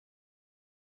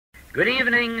Good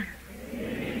evening.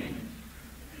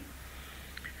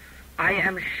 I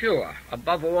am sure,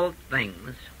 above all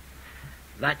things,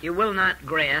 that you will not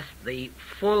grasp the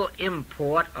full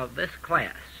import of this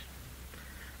class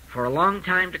for a long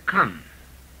time to come.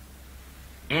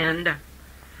 And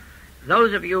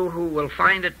those of you who will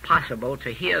find it possible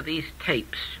to hear these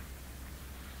tapes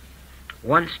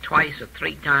once, twice, or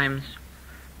three times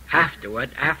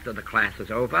afterward, after the class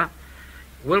is over,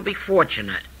 will be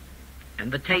fortunate,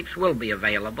 and the tapes will be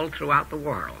available throughout the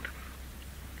world.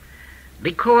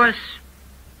 Because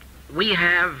we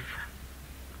have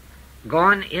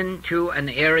gone into an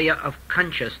area of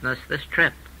consciousness this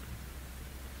trip,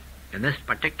 in this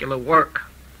particular work,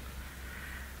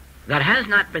 that has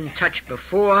not been touched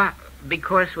before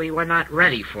because we were not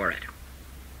ready for it.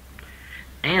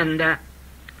 And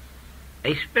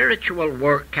a spiritual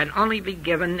work can only be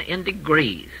given in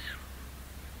degrees.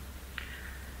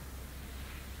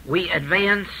 We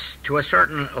advance to a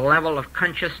certain level of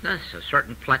consciousness, a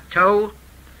certain plateau,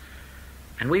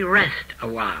 and we rest a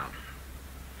while.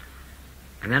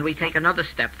 And then we take another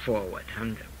step forward,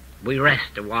 and we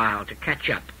rest a while to catch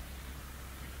up.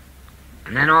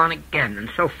 And then on again, and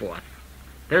so forth.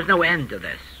 There's no end to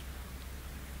this.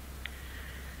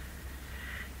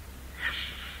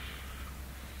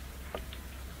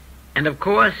 And of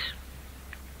course,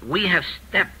 we have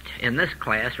stepped in this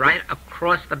class right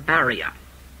across the barrier.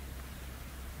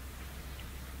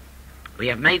 We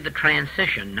have made the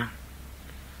transition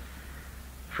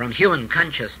from human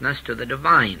consciousness to the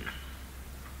divine.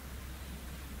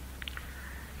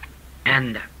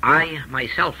 And I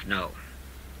myself know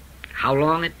how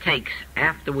long it takes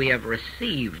after we have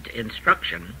received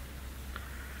instruction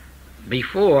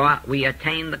before we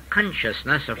attain the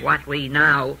consciousness of what we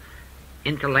now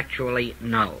intellectually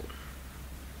know.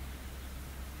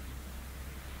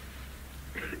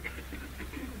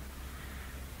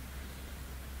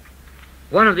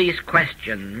 One of these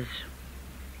questions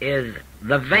is,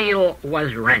 the veil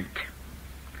was rent.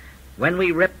 When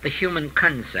we rip the human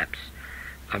concepts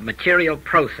of material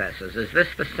processes, is this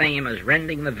the same as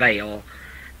rending the veil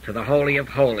to the Holy of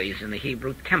Holies in the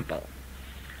Hebrew temple?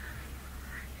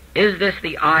 Is this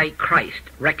the I, Christ,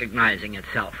 recognizing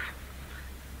itself?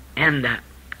 And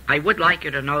I would like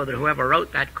you to know that whoever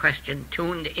wrote that question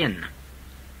tuned in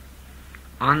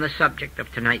on the subject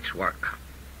of tonight's work.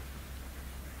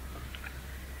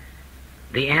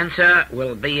 The answer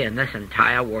will be in this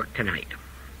entire work tonight.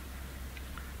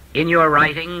 In your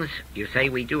writings, you say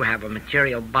we do have a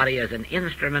material body as an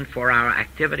instrument for our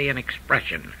activity and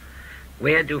expression.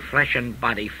 Where do flesh and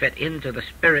body fit into the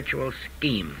spiritual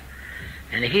scheme?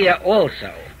 And here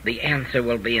also the answer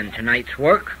will be in tonight's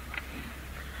work.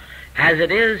 As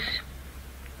it is,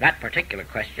 that particular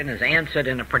question is answered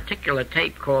in a particular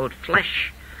tape called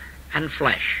Flesh and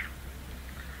Flesh.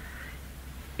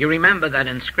 You remember that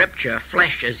in Scripture,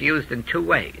 flesh is used in two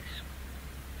ways.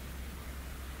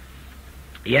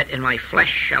 Yet in my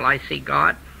flesh shall I see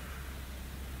God,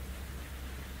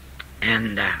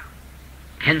 and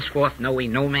henceforth know we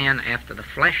no man after the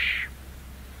flesh.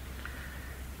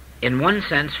 In one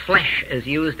sense, flesh is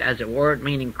used as a word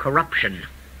meaning corruption.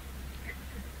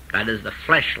 That is the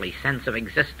fleshly sense of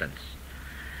existence.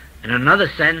 In another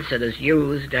sense, it is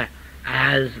used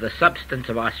as the substance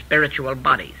of our spiritual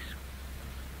bodies.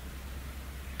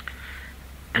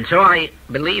 And so I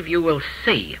believe you will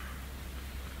see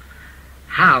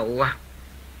how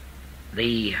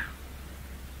the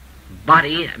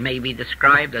body may be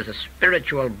described as a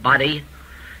spiritual body,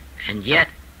 and yet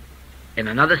in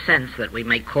another sense that we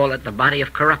may call it the body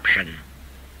of corruption.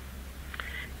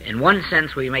 In one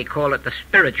sense we may call it the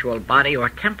spiritual body or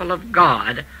temple of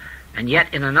God, and yet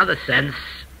in another sense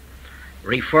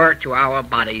refer to our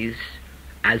bodies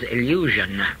as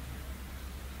illusion.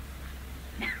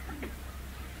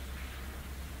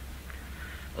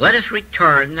 Let us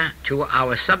return to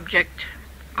our subject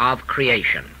of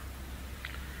creation.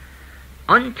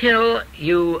 Until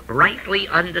you rightly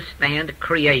understand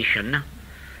creation,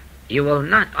 you will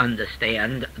not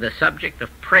understand the subject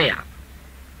of prayer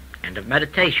and of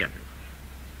meditation.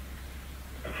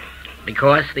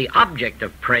 Because the object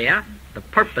of prayer, the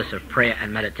purpose of prayer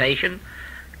and meditation,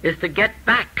 is to get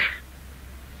back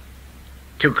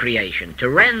to creation, to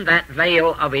rend that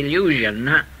veil of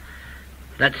illusion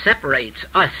that separates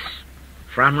us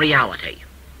from reality.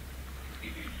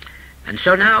 And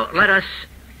so now let us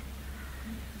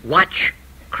watch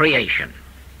creation.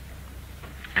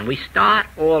 And we start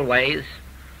always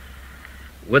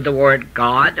with the word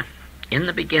God. In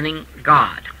the beginning,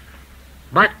 God.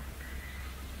 But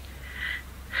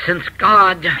since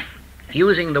God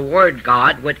using the word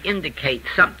God would indicate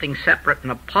something separate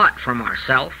and apart from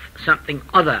ourself, something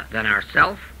other than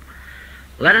ourself,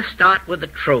 let us start with the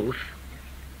truth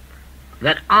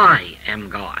that I am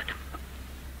God.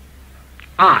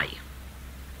 I.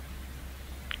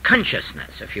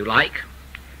 Consciousness, if you like.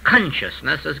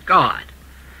 Consciousness is God.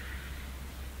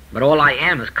 But all I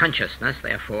am is consciousness,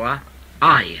 therefore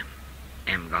I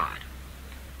am God.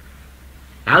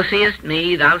 Thou seest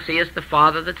me, thou seest the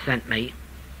Father that sent me,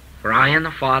 for I and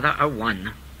the Father are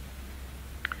one.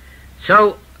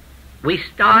 So we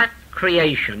start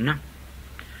creation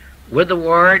with the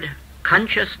word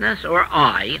consciousness or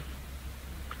I,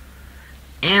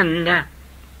 and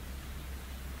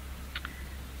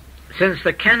since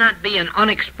there cannot be an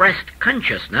unexpressed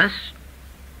consciousness,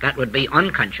 that would be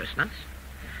unconsciousness.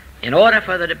 In order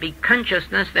for there to be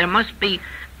consciousness, there must be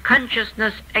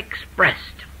consciousness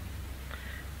expressed,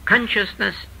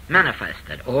 consciousness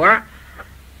manifested, or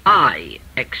I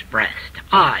expressed,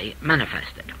 I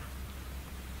manifested.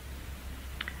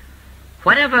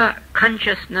 Whatever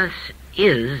consciousness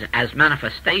is as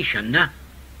manifestation,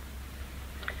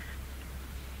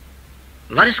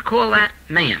 let us call that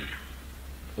man.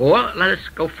 Or let us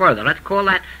go further. Let's call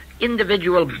that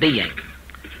individual being.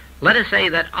 Let us say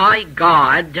that I,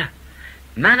 God,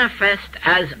 manifest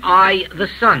as I, the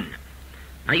Son.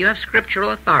 Now you have scriptural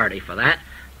authority for that.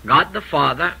 God the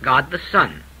Father, God the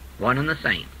Son, one and the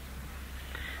same.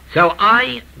 So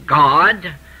I,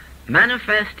 God,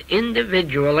 manifest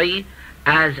individually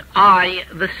as I,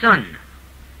 the Son.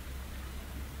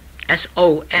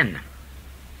 S-O-N.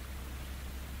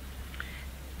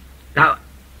 Now,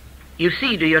 you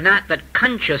see, do you not, that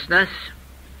consciousness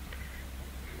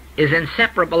is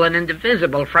inseparable and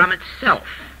indivisible from itself.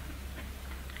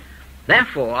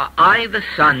 Therefore, I, the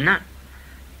Son,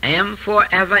 am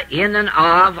forever in and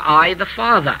of I, the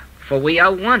Father, for we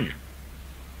are one.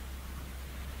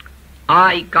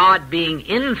 I, God, being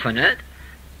infinite,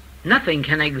 nothing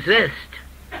can exist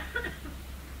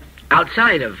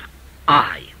outside of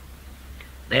I.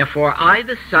 Therefore, I,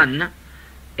 the Son,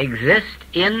 exist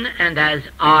in and as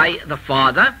I, the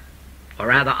Father, or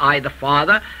rather I, the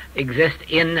Father, exist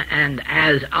in and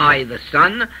as I, the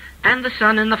Son, and the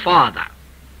Son in the Father.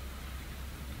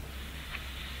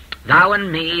 Thou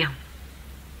and me,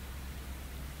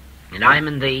 and I'm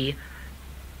in thee,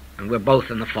 and we're both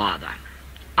in the Father.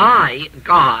 I,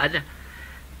 God,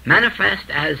 manifest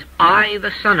as I,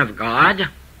 the Son of God,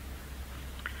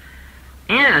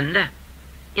 and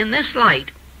in this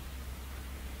light,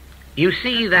 you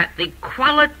see that the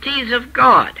qualities of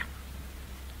God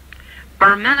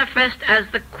are manifest as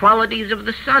the qualities of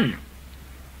the Son.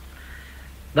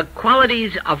 The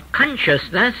qualities of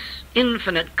consciousness,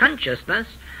 infinite consciousness,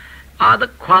 are the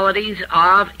qualities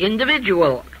of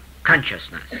individual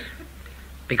consciousness.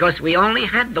 Because we only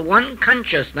had the one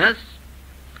consciousness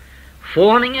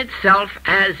forming itself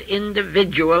as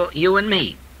individual, you and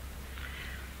me.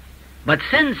 But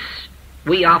since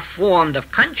we are formed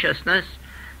of consciousness,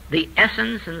 the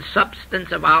essence and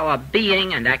substance of our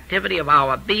being and activity of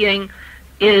our being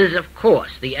is, of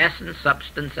course, the essence,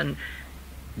 substance, and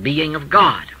being of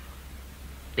God,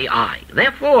 the I.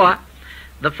 Therefore,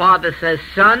 the Father says,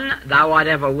 Son, thou art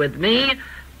ever with me,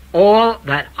 all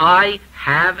that I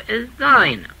have is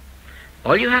thine.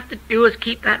 All you have to do is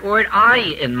keep that word I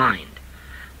in mind.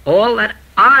 All that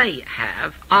I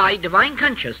have, I, divine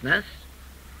consciousness,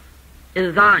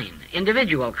 is thine,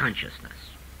 individual consciousness.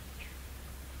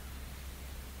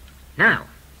 Now,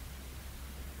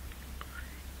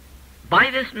 by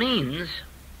this means,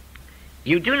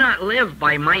 you do not live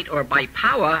by might or by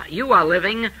power. You are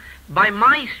living by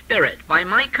my spirit, by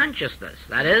my consciousness.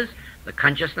 That is, the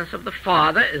consciousness of the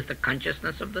Father is the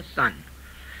consciousness of the Son.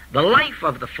 The life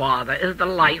of the Father is the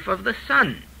life of the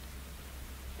Son.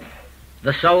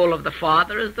 The soul of the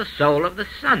Father is the soul of the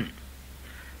Son.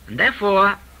 And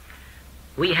therefore,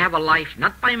 we have a life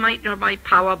not by might nor by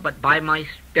power, but by my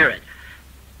spirit,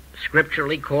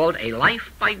 scripturally called a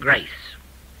life by grace.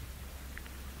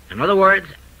 In other words,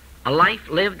 a life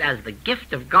lived as the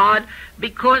gift of God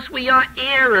because we are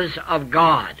heirs of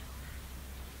God.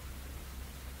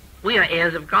 We are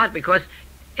heirs of God because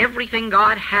everything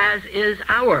God has is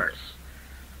ours.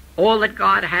 All that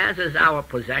God has is our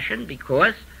possession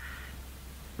because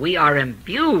we are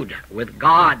imbued with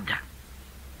God.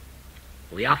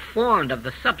 We are formed of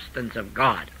the substance of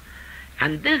God.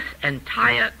 And this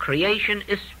entire creation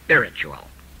is spiritual.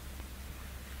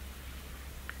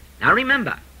 Now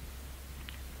remember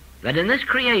that in this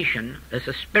creation, this is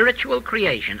a spiritual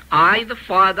creation, I, the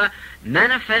Father,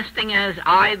 manifesting as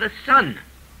I, the Son.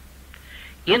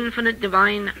 Infinite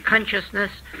divine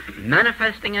consciousness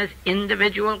manifesting as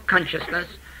individual consciousness,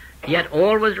 yet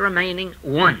always remaining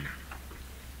one.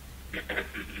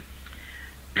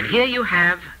 And here you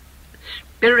have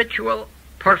spiritual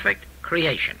perfect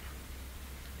creation.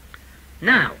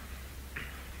 Now,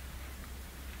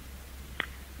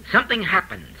 something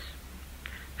happens,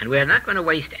 and we're not going to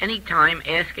waste any time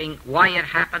asking why it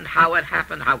happened,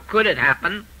 how could it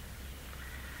happen.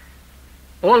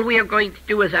 All we are going to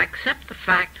do is accept the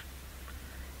fact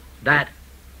that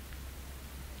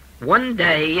one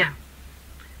day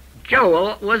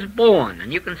Joel was born,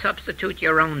 and you can substitute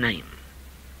your own name.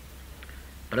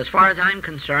 But as far as I'm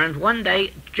concerned, one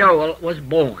day Joel was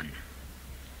born.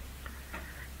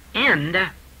 And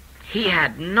he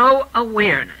had no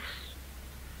awareness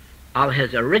of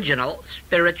his original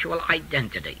spiritual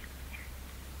identity.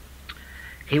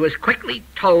 He was quickly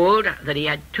told that he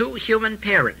had two human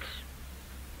parents,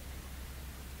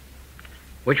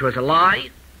 which was a lie,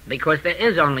 because there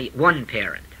is only one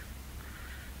parent.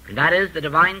 And that is the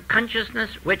divine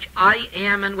consciousness which I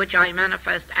am and which I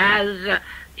manifest as an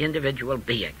individual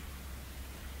being.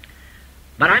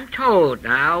 But I'm told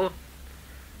now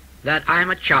that I'm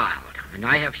a child and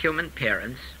I have human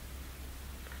parents,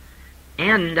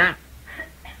 and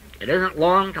it isn't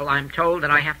long till I'm told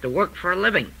that I have to work for a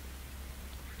living.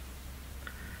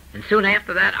 And soon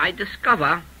after that I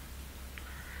discover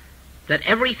that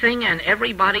everything and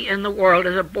everybody in the world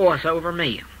is a boss over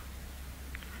me.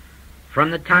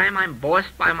 From the time I'm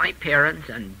bossed by my parents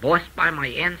and bossed by my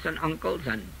aunts and uncles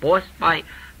and bossed by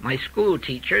my school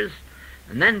teachers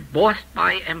and then bossed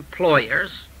by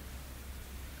employers,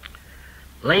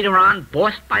 later on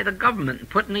bossed by the government and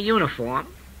put in a uniform,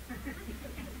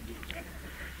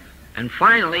 and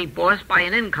finally bossed by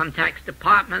an income tax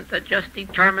department that just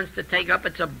determines to take up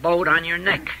its abode on your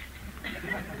neck.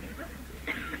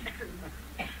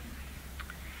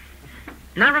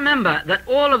 Now remember that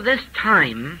all of this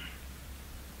time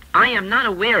I am not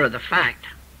aware of the fact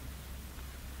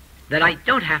that I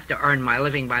don't have to earn my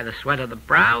living by the sweat of the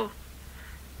brow,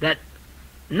 that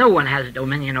no one has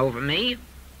dominion over me.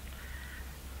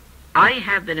 I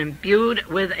have been imbued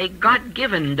with a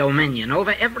God-given dominion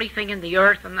over everything in the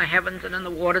earth and the heavens and in the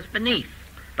waters beneath.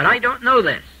 But I don't know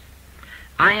this.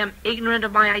 I am ignorant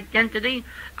of my identity.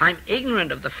 I'm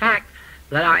ignorant of the fact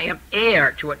that I am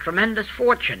heir to a tremendous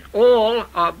fortune, all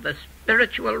of the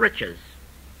spiritual riches.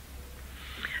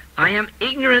 I am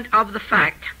ignorant of the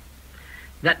fact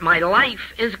that my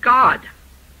life is God.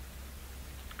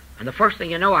 And the first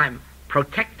thing you know, I'm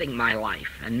protecting my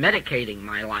life and medicating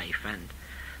my life and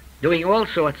doing all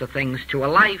sorts of things to a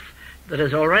life that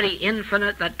is already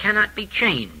infinite, that cannot be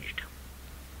changed.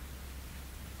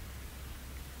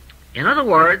 In other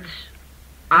words,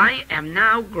 I am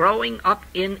now growing up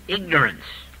in ignorance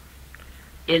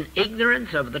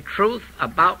of the truth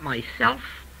about myself,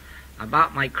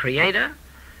 about my Creator,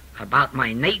 about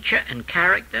my nature and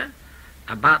character,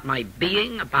 about my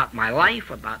being, about my life,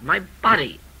 about my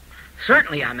body.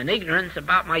 Certainly I'm in ignorance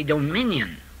about my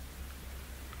dominion.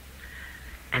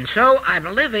 And so I'm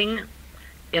living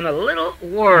in a little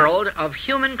world of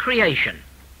human creation,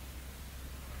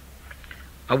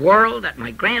 a world that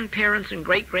my grandparents and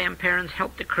great-grandparents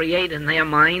helped to create in their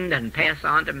mind and pass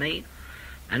on to me,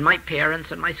 and my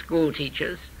parents and my school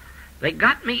teachers. They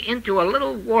got me into a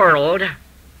little world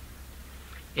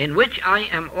in which I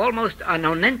am almost a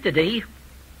nonentity,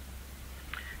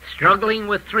 struggling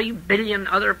with 3 billion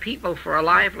other people for a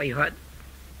livelihood,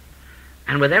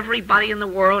 and with everybody in the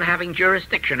world having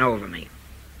jurisdiction over me.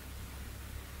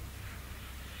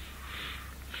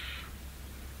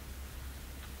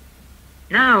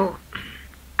 Now,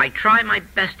 I try my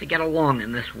best to get along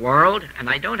in this world, and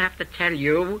I don't have to tell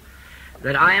you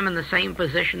that I am in the same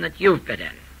position that you've been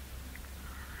in,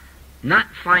 not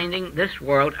finding this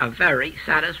world a very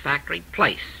satisfactory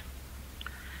place,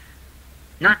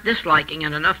 not disliking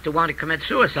it enough to want to commit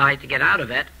suicide to get out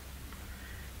of it,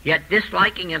 yet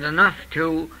disliking it enough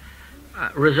to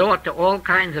resort to all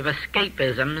kinds of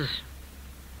escapisms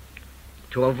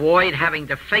to avoid having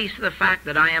to face the fact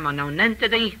that I am a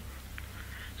nonentity,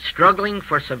 struggling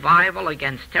for survival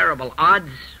against terrible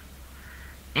odds,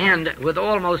 and with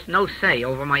almost no say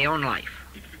over my own life.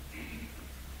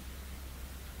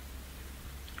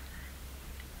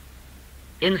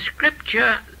 In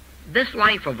Scripture, this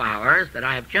life of ours that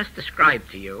I have just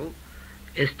described to you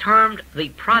is termed the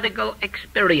prodigal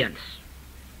experience.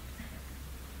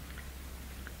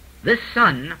 This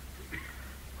son,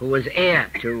 who was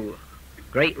heir to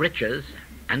great riches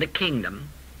and a kingdom,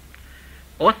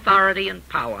 authority and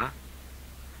power,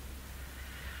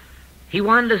 he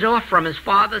wanders off from his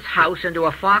father's house into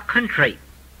a far country.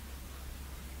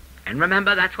 And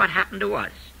remember, that's what happened to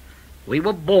us. We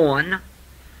were born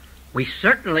We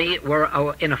certainly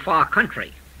were in a far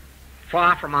country,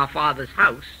 far from our Father's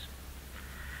house,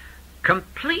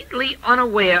 completely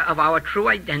unaware of our true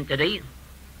identity,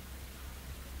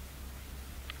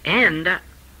 and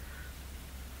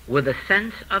with a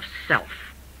sense of self.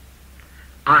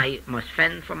 I must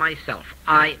fend for myself.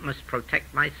 I must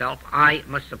protect myself. I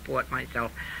must support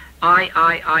myself.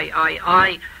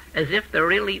 I, as if there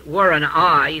really were an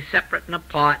I separate and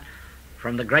apart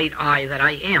from the great I that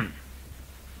I am.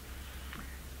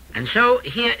 And so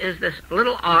here is this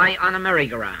little I on a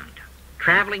merry-go-round,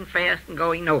 traveling fast and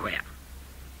going nowhere,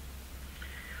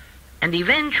 and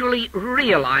eventually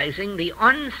realizing the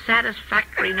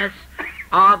unsatisfactoriness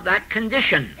of that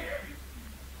condition.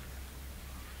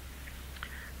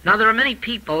 Now, there are many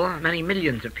people, many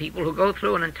millions of people, who go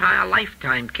through an entire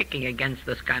lifetime kicking against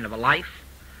this kind of a life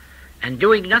and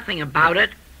doing nothing about it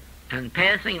and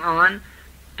passing on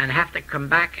and have to come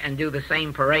back and do the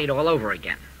same parade all over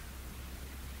again.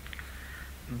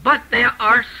 But there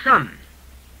are some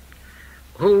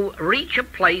who reach a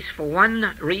place for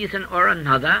one reason or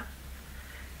another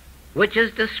which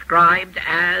is described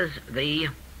as the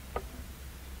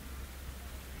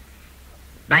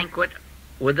banquet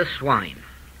with the swine,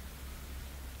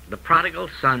 the prodigal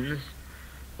son's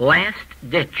last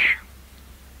ditch,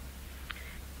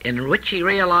 in which he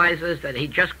realizes that he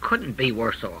just couldn't be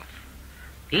worse off.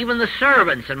 Even the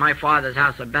servants in my Father's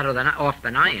house are better off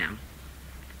than I am,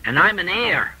 and I'm an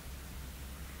heir.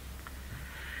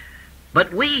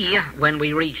 But we, when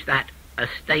we reach that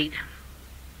estate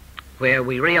where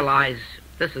we realize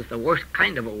this is the worst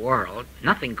kind of a world,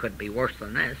 nothing could be worse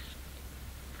than this,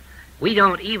 we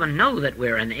don't even know that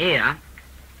we're an heir,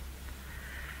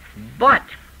 but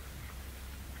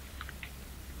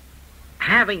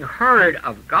having heard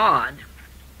of God,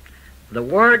 the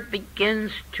word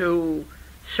begins to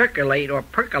circulate or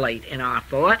percolate in our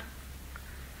thought,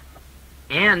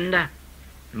 and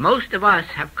most of us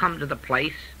have come to the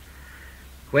place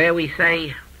where we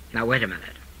say, now wait a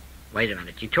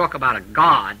minute, you talk about a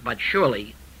God, but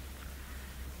surely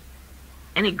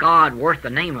any God worth the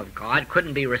name of God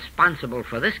couldn't be responsible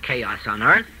for this chaos on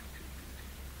earth.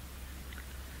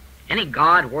 Any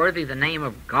God worthy the name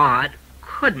of God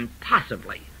couldn't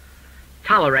possibly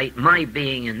tolerate my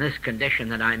being in this condition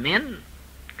that I'm in,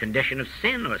 condition of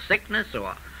sin or sickness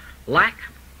or lack,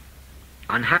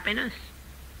 unhappiness,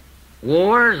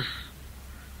 wars,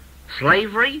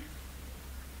 slavery.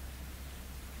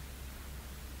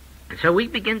 And so we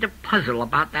begin to puzzle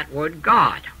about that word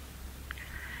God.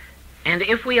 And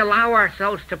if we allow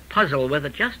ourselves to puzzle with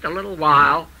it just a little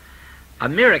while, a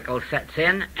miracle sets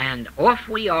in, and off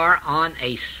we are on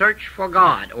a search for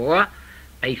God, or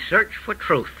a search for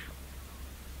truth.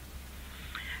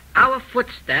 Our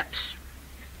footsteps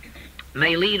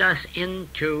may lead us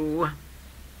into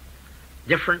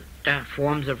different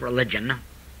forms of religion,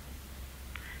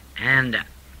 and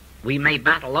we may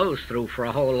battle those through for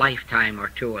a whole lifetime or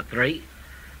two or three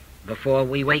before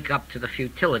we wake up to the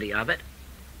futility of it.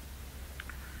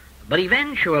 But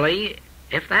eventually,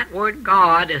 if that word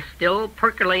God is still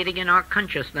percolating in our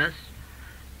consciousness,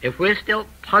 if we're still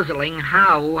puzzling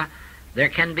how there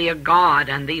can be a God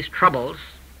and these troubles,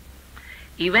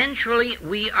 eventually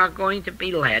we are going to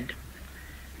be led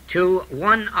to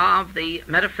one of the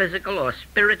metaphysical or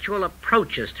spiritual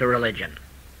approaches to religion.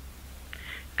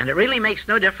 And it really makes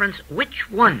no difference which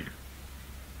one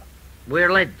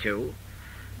we're led to,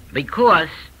 because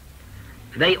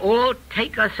they all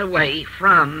take us away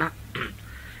from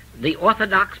the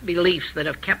orthodox beliefs that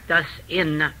have kept us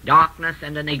in darkness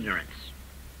and in ignorance,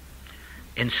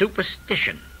 in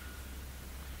superstition,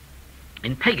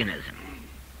 in paganism.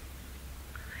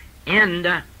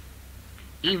 And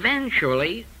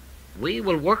eventually we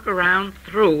will work around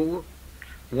through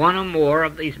one or more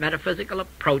of these metaphysical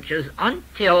approaches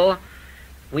until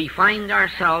we find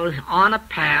ourselves on a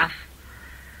path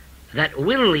that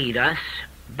will lead us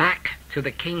back to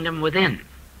the kingdom within.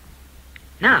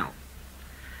 Now,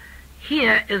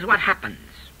 here is what happens.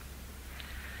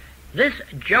 This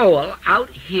Joel out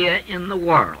here in the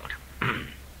world,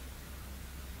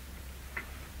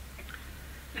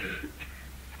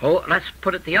 let's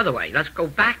put it the other way. Let's go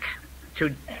back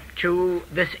to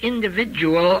this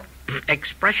individual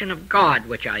expression of God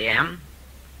which I am,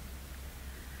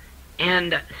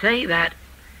 and say that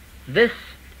this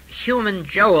human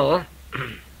Joel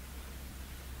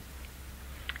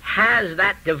has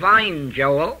that divine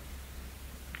Joel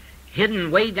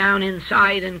hidden way down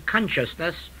inside in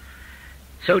consciousness,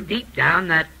 so deep down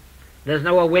that there's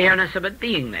no awareness of it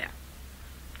being there.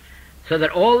 So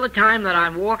that all the time that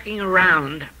I'm walking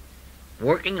around,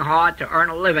 working hard to earn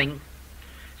a living,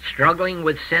 struggling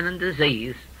with sin and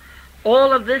disease,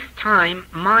 all of this time,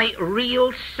 my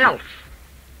real self,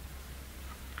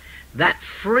 that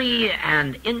free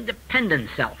and independent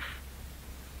self,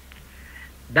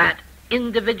 that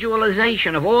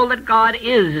individualization of all that God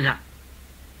is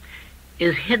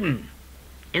hidden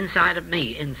inside of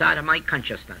me, inside of my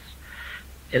consciousness.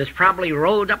 It is probably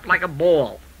rolled up like a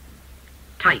ball,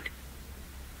 tight.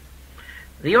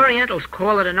 The Orientals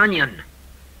call it an onion.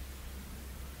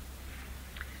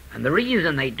 And the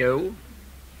reason they do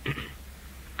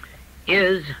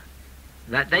is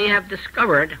that they have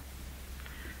discovered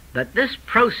that this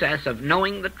process of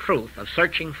knowing the truth, of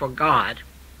searching for God,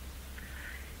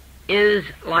 is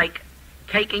like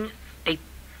taking a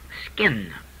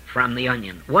skin from the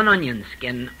onion, one onion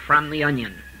skin from the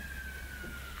onion.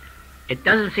 It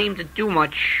doesn't seem to do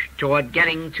much toward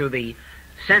getting to the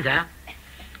center,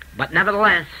 but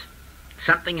nevertheless,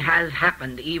 something has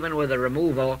happened even with the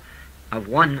removal of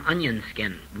one onion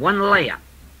skin, one layer.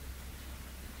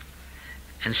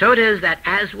 And so it is that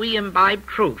as we imbibe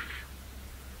truth,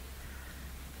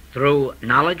 through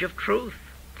knowledge of truth,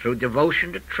 through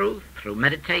devotion to truth, through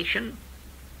meditation,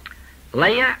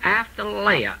 layer after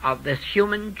layer of this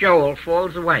human Joel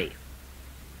falls away.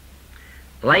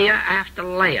 Layer after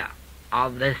layer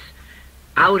of this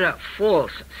outer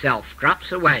false self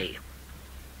drops away.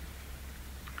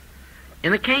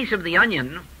 In the case of the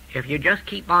onion, if you just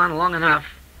keep on long enough,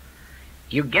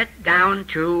 you get down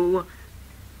to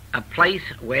a place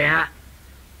where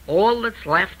all that's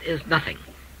left is nothing.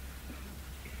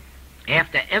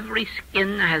 After every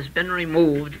skin has been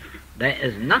removed, there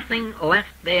is nothing left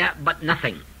there but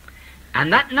nothing.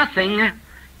 And that nothing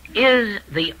is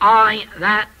the I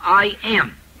that I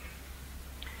am.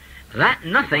 That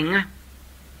nothing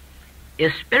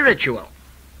is spiritual.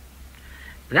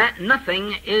 That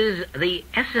nothing is the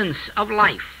essence of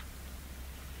life.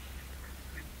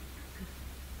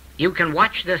 You can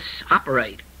watch this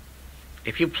operate.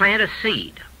 If you plant a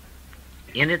seed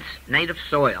in its native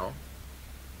soil,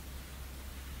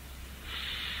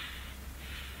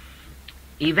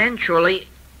 eventually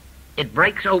it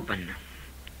breaks open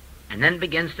and then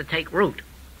begins to take root.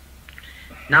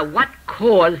 Now, what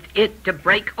caused it to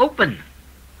break open?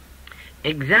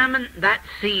 Examine that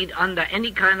seed under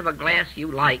any kind of a glass you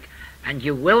like, and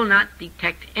you will not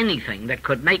detect anything that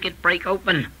could make it break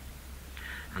open.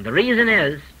 And the reason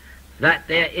is that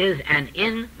there is an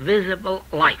invisible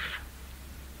life,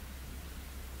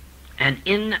 an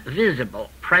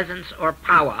invisible presence or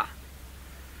power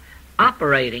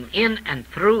operating in and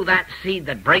through that seed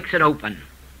that breaks it open.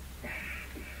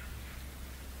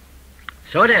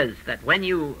 So it is that when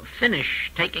you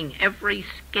finish taking every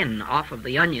skin off of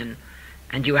the onion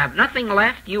and you have nothing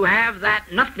left, you have that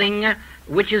nothing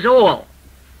which is all.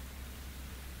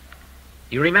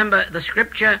 You remember the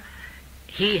scripture,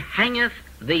 He hangeth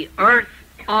the earth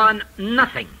on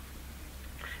nothing.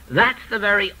 That's the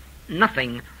very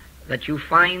nothing that you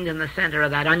find in the center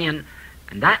of that onion,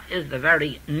 and that is the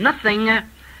very nothing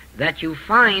that you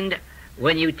find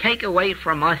when you take away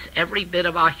from us every bit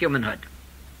of our humanhood.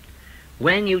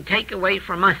 When you take away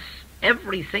from us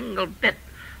every single bit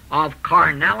of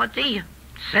carnality,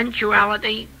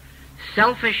 sensuality,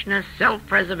 selfishness,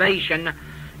 self-preservation,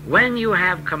 when you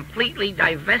have completely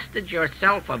divested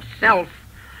yourself of self,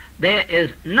 there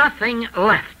is nothing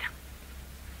left.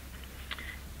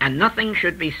 And nothing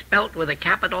should be spelt with a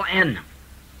capital N,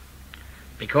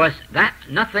 because that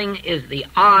nothing is the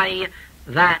I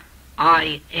that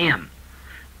I am.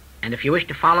 And if you wish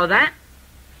to follow that,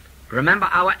 remember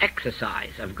our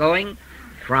exercise of going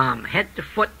from head to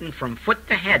foot and from foot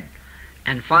to head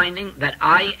and finding that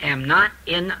I am not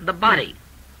in the body.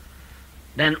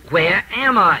 Then where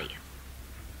am I?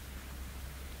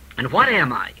 And what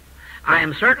am I? I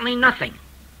am certainly nothing.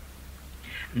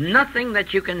 Nothing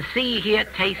that you can see, hear,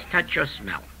 taste, touch, or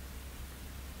smell.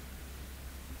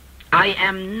 I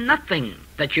am nothing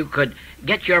that you could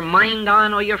get your mind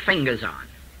on or your fingers on,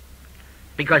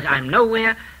 because I'm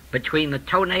nowhere between the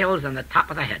toenails and the top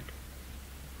of the head.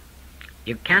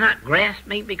 You cannot grasp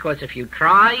me, because if you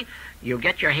try, you'll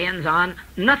get your hands on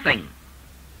nothing.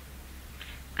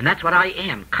 And that's what I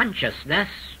am. Consciousness,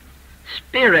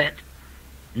 spirit,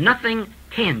 nothing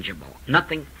tangible,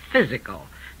 nothing physical,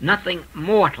 nothing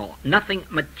mortal, nothing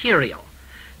material.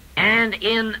 And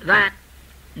in that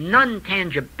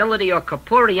non-tangibility or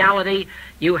corporeality,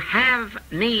 you have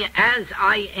me as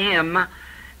I am,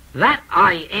 that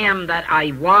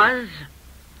I was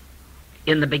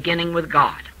in the beginning with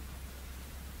God.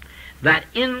 That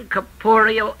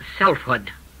incorporeal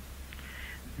selfhood,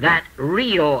 that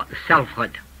real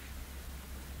selfhood.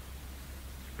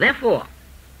 Therefore,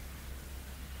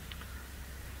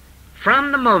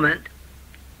 from the moment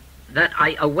that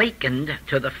I awakened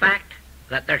to the fact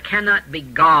that there cannot be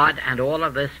God and all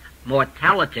of this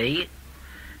mortality,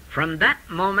 from that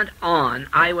moment on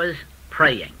I was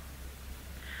praying.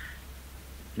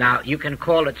 Now, you can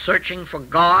call it searching for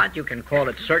God, you can call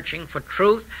it searching for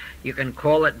truth, you can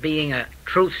call it being a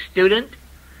truth student,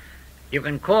 you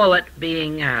can call it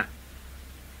being a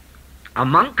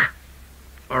monk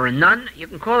or a nun, you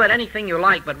can call it anything you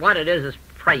like, but what it is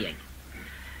praying.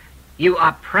 You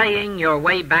are praying your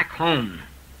way back home.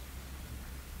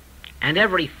 And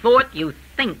every thought you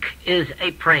think is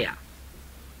a prayer.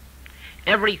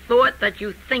 Every thought that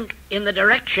you think in the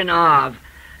direction of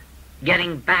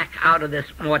getting back out of this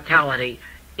mortality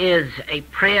is a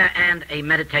prayer and a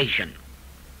meditation.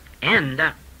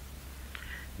 And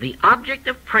the object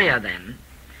of prayer, then,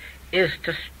 is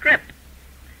to strip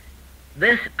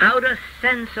this outer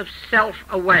sense of self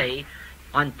away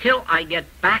until I get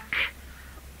back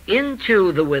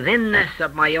into the withinness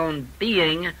of my own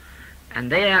being,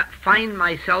 and there find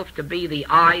myself to be the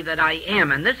I that I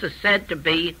am. And this is said to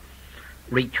be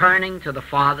returning to the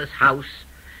Father's house,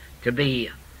 to be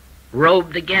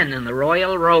robed again in the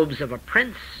royal robes of a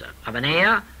prince, of an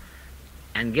heir,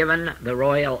 and given the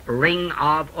royal ring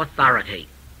of authority.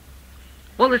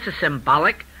 Well, this is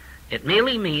symbolic. It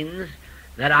merely means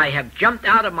that I have jumped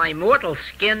out of my mortal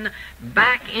skin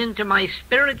back into my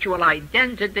spiritual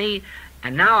identity,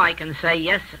 and now I can say,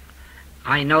 yes,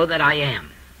 I know that I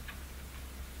am.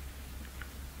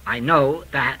 I know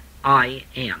that I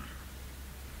am.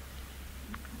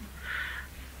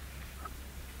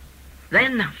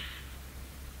 Then,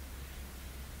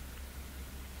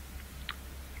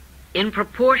 in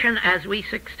proportion as we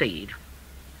succeed,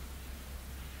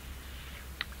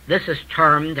 this is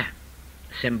termed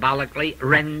symbolically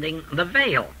rending the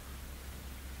veil.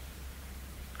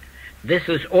 This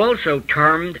is also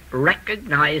termed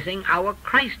recognizing our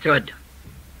Christhood,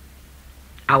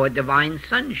 our divine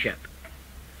sonship.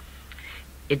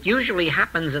 It usually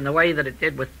happens in the way that it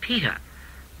did with Peter,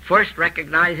 first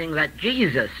recognizing that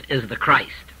Jesus is the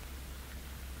Christ.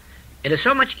 It is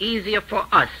so much easier for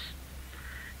us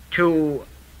to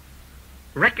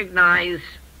recognize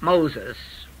Moses,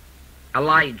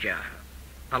 Elijah,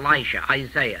 Elisha,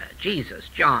 Isaiah, Jesus,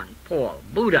 John, Paul,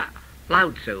 Buddha,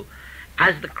 Lao Tzu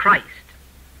as the Christ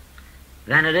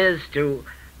than it is to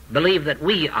believe that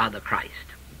we are the Christ,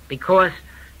 because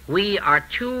we are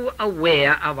too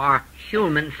aware of our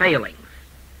human failings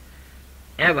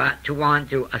ever to want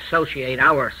to associate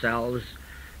ourselves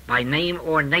by name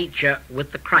or nature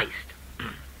with the Christ.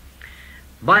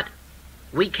 But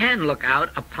we can look out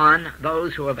upon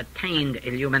those who have attained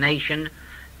illumination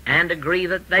and agree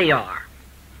that they are.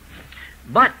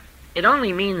 But it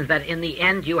only means that in the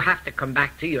end you have to come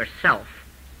back to yourself.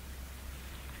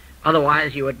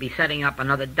 Otherwise you would be setting up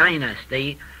another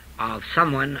dynasty of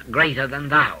someone greater than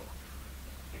thou.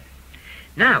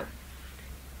 Now,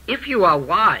 if you are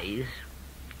wise,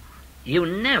 you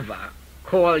never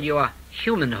call your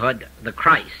humanhood the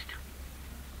Christ,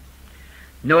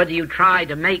 nor do you try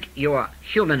to make your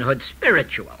humanhood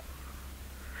spiritual.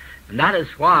 And that is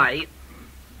why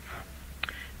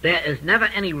there is never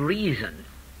any reason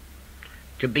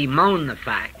to bemoan the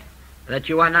fact that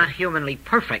you are not humanly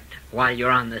perfect while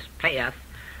you're on this path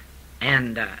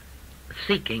and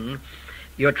seeking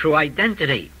your true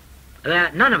identity.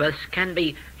 None of us can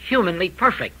be humanly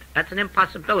perfect. That's an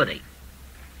impossibility.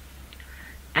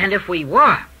 And if we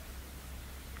were,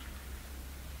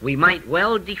 we might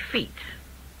well defeat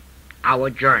our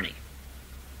journey.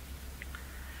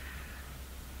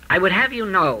 I would have you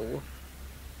know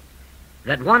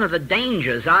that one of the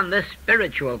dangers on this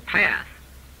spiritual path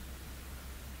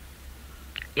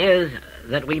is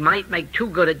that we might make too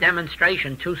good a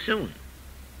demonstration too soon.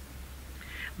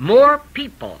 More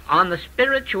people on the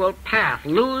spiritual path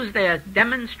lose their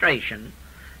demonstration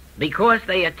because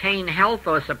they attain health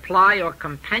or supply or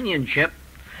companionship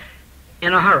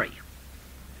in a hurry.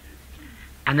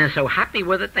 And they're so happy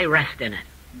with it, they rest in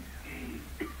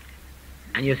it.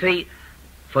 And you see,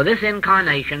 for this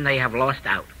incarnation, they have lost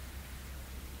out.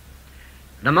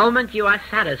 The moment you are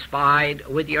satisfied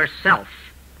with yourself,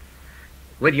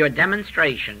 with your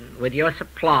demonstration, with your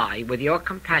supply, with your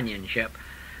companionship,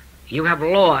 you have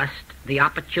lost the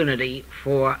opportunity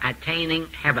for attaining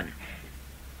heaven.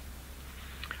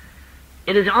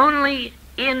 It is only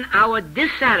in our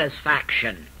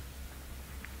dissatisfaction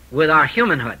with our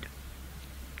humanhood,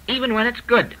 even when it's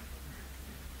good,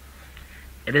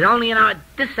 it is only in our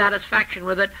dissatisfaction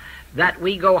with it that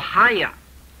we go higher.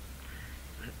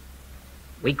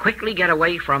 We quickly get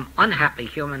away from unhappy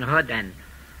humanhood and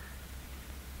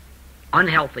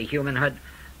unhealthy humanhood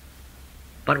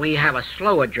But we have a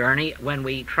slower journey when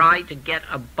we try to get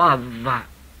above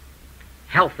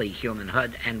healthy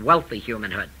humanhood and wealthy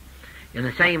humanhood, in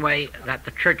the same way that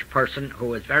the church person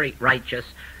who is very righteous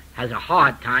has a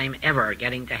hard time ever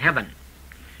getting to heaven.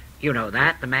 You know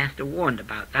that. The Master warned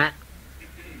about that.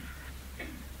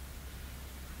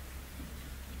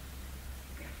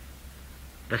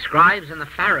 The scribes and the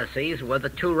Pharisees were the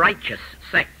two righteous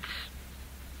sects,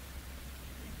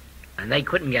 and they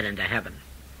couldn't get into heaven.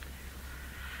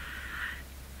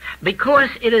 Because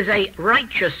it is a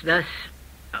righteousness,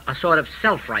 a sort of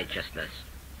self-righteousness.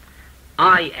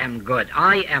 I am good,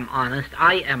 I am honest,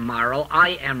 I am moral,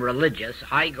 I am religious,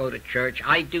 I go to church,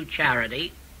 I do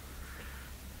charity.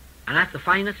 And that's the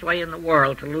finest way in the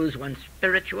world to lose one's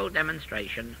spiritual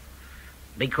demonstration,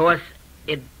 because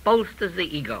it bolsters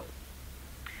the ego.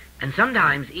 And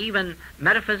sometimes even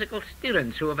metaphysical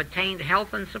students who have attained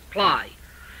health and supply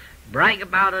brag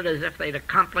about it as if they'd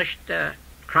accomplished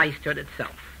Christhood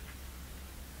itself,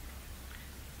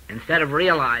 instead of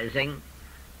realizing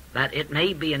that it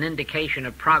may be an indication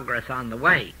of progress on the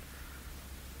way,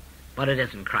 but it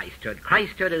isn't Christhood.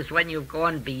 Christhood is when you've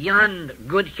gone beyond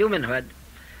good humanhood,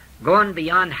 gone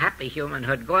beyond happy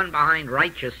humanhood, gone behind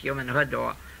righteous humanhood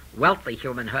or wealthy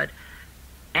humanhood,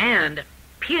 and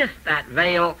pierced that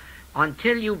veil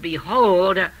until you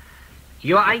behold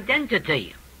your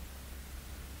identity.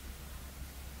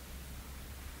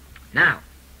 Now,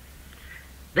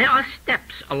 there are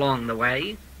steps along the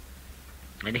way,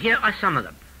 and here are some of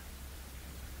them.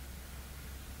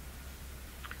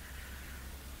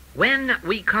 When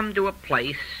we come to a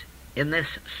place in this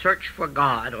search for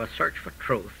God or search for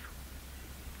truth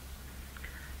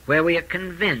where we are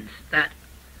convinced that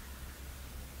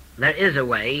there is a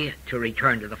way to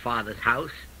return to the Father's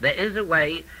house, there is a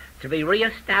way to be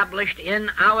reestablished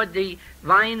in our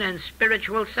divine and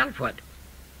spiritual selfhood,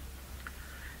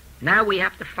 now we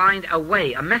have to find a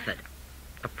way, a method,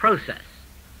 a process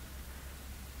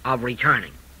of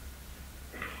returning.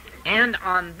 And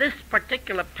on this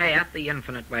particular path, the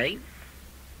infinite way,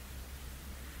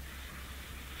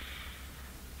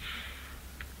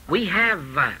 we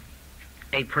have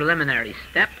a preliminary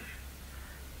step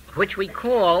which we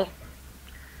call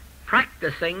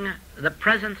practicing the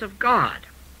presence of God,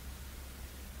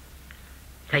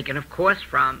 taken, of course,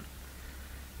 from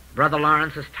Brother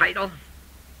Lawrence's title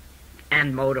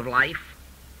and mode of life,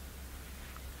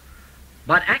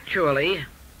 but actually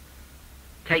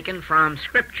taken from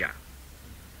Scripture.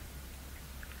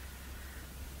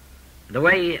 The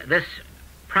way this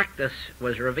practice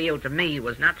was revealed to me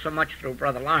was not so much through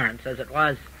Brother Lawrence as it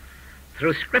was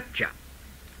through Scripture.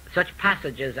 Such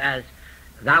passages as,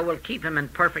 "Thou wilt keep him in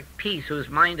perfect peace whose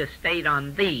mind is stayed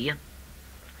on thee,"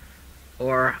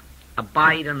 or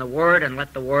 "Abide in the Word and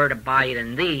let the Word abide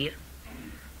in thee,"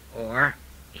 or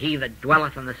 "He that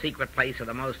dwelleth in the secret place of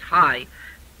the Most High,"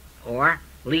 or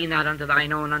 "Lean not unto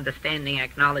thine own understanding,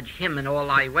 acknowledge him in all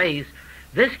thy ways."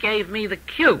 This gave me the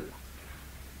cue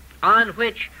on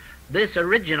which this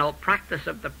original practice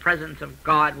of the presence of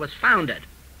God was founded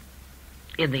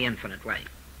in the infinite way.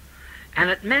 And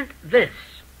it meant this.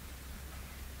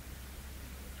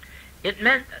 It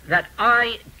meant that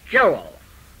I, Joel,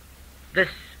 this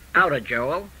outer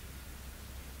Joel,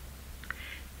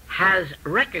 has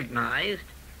recognized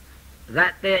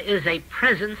that there is a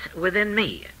presence within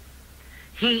me.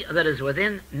 He that is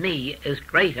within me is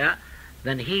greater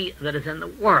than he that is in the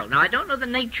world. Now, I don't know the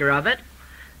nature of it.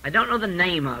 I don't know the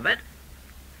name of it.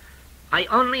 I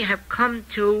only have come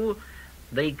to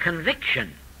the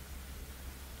conviction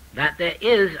that there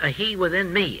is a he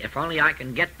within me, if only I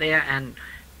can get there and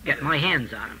get my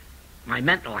hands on him, my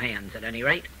mental hands at any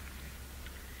rate.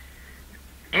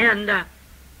 And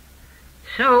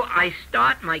so I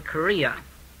start my career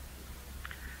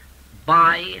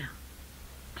by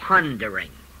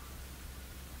pondering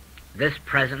this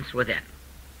presence within.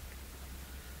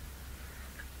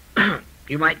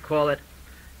 You might call it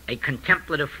a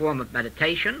contemplative form of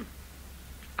meditation.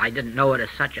 I didn't know it as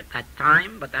such at that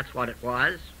time, but that's what it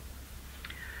was.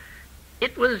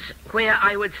 It was where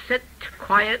I would sit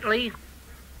quietly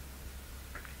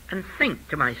and think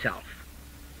to myself.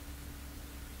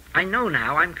 I know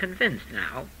now, I'm convinced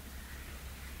now,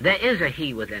 there is a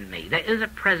he within me. There is a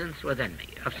presence within me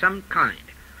of some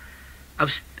kind,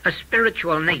 of a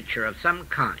spiritual nature of some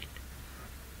kind.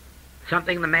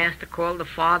 Something the Master called the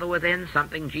Father within,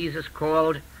 something Jesus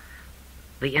called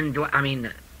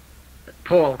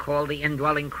Paul called the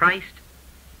indwelling Christ,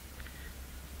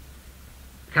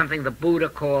 something the Buddha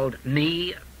called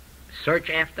me. Search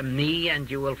after me and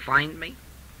you will find me.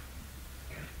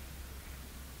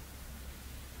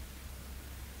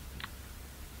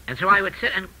 And so I would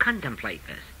sit and contemplate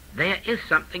this. there is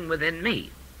something within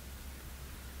me.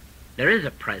 There is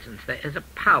a presence, there is a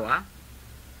power,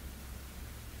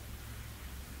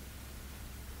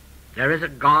 there is a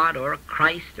God or a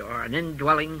Christ or an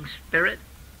indwelling spirit.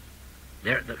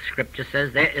 The Scripture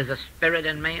says there is a spirit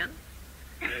in man.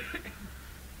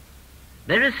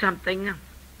 There is something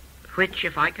which,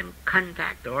 if I can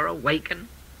contact or awaken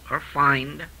or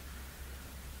find,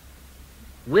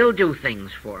 will do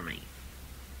things for me.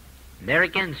 There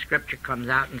again, Scripture comes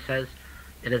out and says,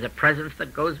 it is a presence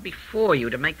that goes before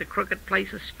you to make the crooked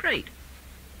places straight.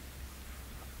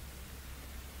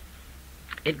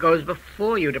 It goes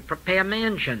before you to prepare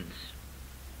mansions.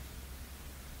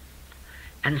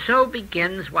 And so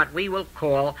begins what we will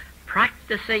call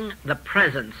practicing the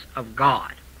presence of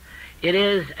God. It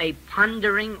is a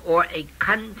pondering or a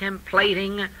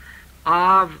contemplating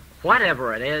of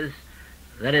whatever it is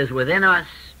that is within us,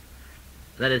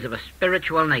 that is of a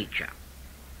spiritual nature.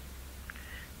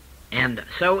 And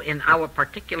so in our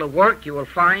particular work, you will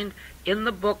find in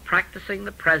the book Practicing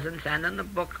the Presence and in the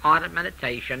book Art of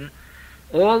Meditation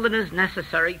all that is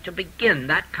necessary to begin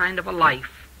that kind of a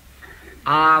life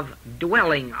of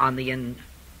dwelling on the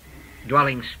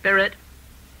indwelling spirit,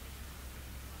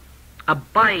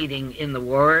 abiding in the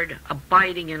Word,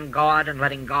 abiding in God and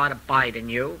letting God abide in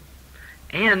you.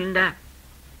 And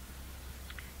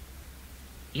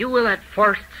you will at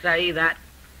first say that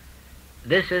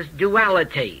this is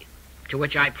duality, to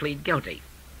which I plead guilty.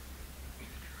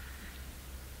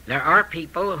 There are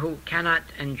people who cannot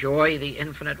enjoy the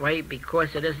infinite way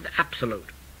because it isn't absolute.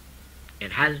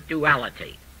 It has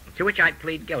duality, to which I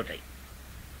plead guilty.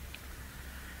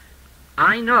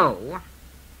 I know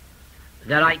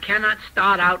that I cannot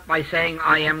start out by saying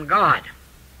I am God,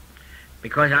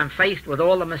 because I'm faced with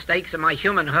all the mistakes of my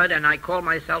humanhood and I call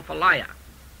myself a liar.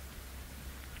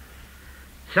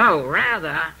 So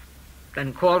rather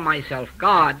than call myself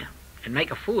God and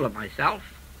make a fool of myself,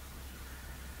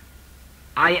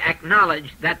 I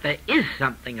acknowledge that there is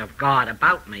something of God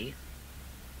about me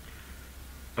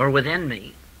or within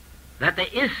me, that there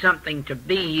is something to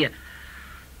be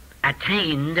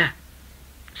attained,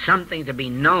 something to be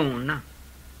known.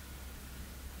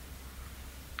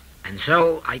 And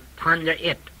so I ponder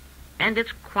it and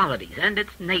its qualities and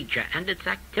its nature and its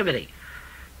activity.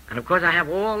 And of course I have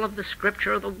all of the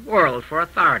Scripture of the world for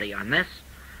authority on this,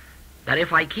 that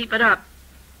if I keep it up,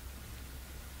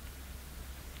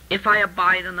 if I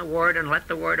abide in the Word and let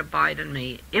the Word abide in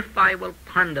me, if I will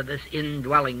ponder this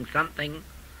indwelling something,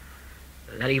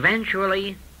 that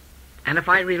eventually, and if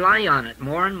I rely on it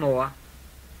more and more,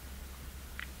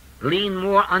 lean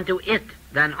more unto it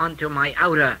than unto my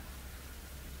outer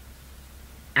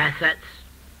assets,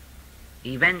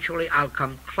 eventually I'll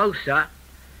come closer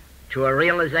to a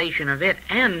realization of it.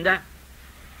 And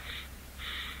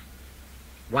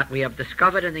what we have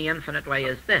discovered in the infinite way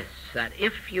is this, that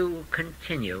if you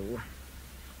continue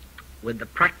with the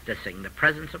practicing the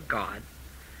presence of God,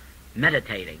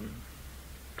 meditating,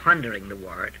 pondering the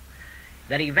Word,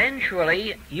 that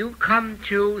eventually you come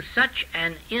to such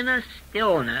an inner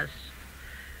stillness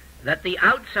that the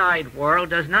outside world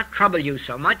does not trouble you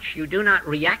so much, you do not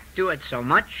react to it so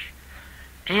much,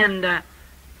 and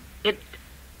it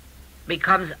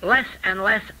becomes less and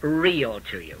less real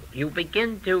to you. You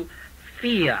begin to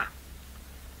fear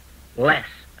less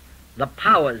the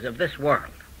powers of this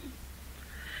world.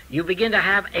 You begin to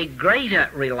have a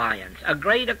greater reliance, a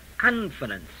greater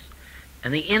confidence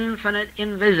in the infinite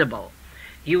invisible.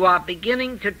 You are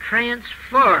beginning to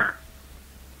transfer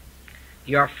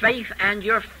your faith and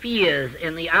your fears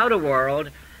in the outer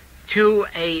world to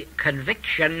a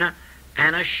conviction,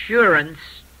 an assurance,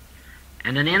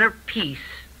 and an inner peace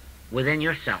within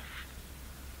yourself.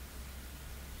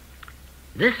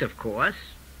 This, of course,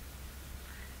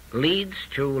 leads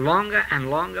to longer and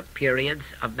longer periods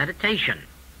of meditation.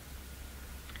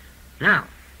 Now,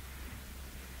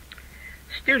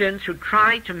 students who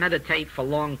try to meditate for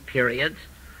long periods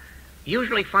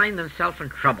usually find themselves in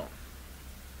trouble,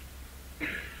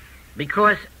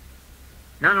 because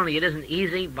not only it isn't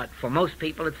easy, but for most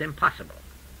people it's impossible.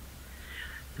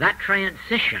 That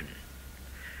transition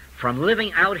from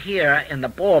living out here in the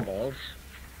baubles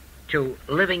to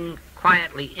living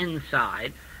quietly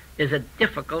inside is a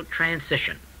difficult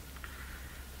transition.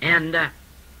 And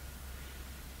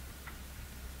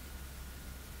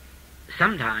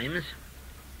sometimes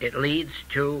it leads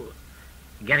to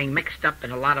getting mixed up in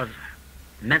a lot of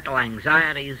mental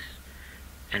anxieties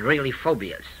and really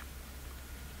phobias.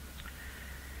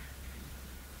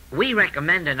 We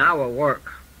recommend in our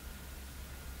work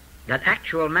that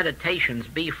actual meditations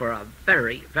be for a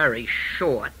very, very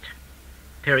short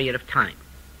period of time.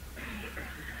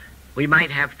 We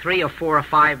might have 3 or 4 or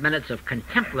 5 minutes of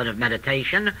contemplative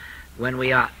meditation when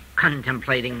we are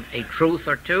contemplating a truth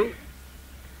or two,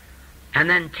 and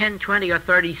then 10, 20, or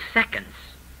 30 seconds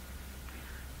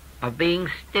of being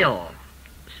still.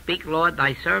 Speak, Lord,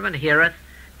 thy servant heareth,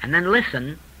 and then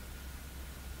listen.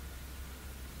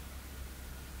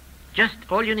 Just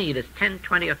all you need is 10,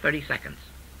 20, or 30 seconds.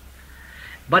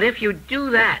 But if you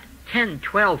do that 10,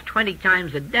 12, 20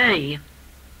 times a day,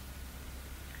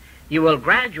 you will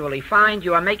gradually find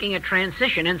you are making a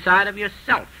transition inside of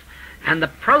yourself. And the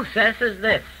process is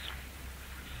this.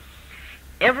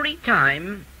 Every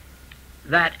time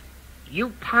that you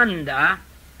ponder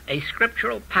a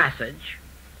scriptural passage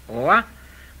or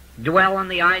dwell on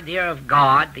the idea of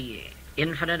God, the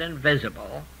infinite and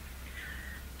visible,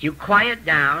 you quiet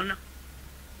down,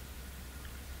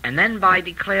 and then by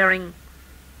declaring,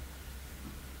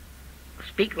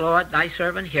 Speak, Lord, thy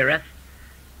servant heareth,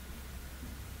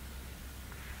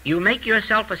 you make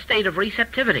yourself a state of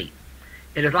receptivity.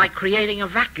 It is like creating a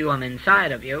vacuum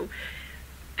inside of you,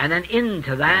 and then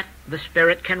into that the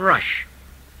Spirit can rush.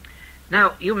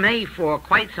 Now, you may for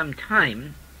quite some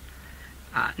time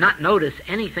not notice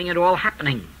anything at all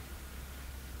happening.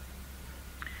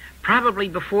 Probably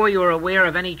before you are aware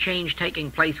of any change taking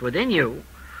place within you,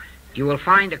 you will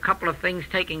find a couple of things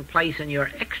taking place in your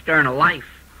external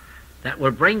life that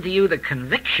will bring to you the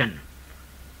conviction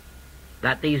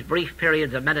that these brief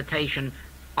periods of meditation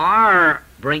are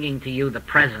bringing to you the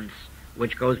presence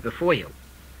which goes before you.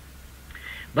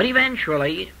 But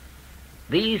eventually,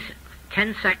 these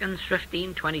 10 seconds,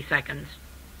 15, 20 seconds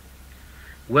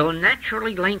will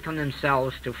naturally lengthen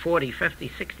themselves to 40,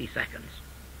 50, 60 seconds,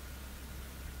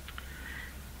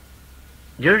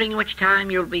 during which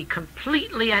time you'll be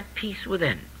completely at peace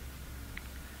within.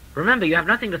 Remember, you have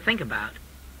nothing to think about.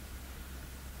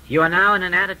 You are now in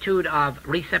an attitude of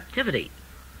receptivity.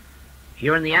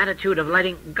 You're in the attitude of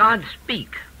letting God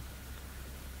speak.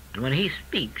 And when He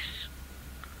speaks,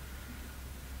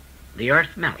 the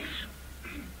earth melts.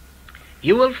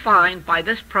 You will find by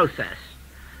this process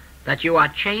that you are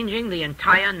changing the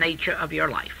entire nature of your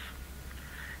life.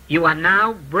 You are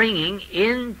now bringing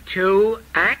into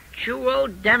actual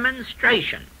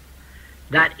demonstration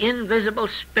that invisible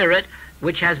spirit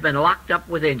which has been locked up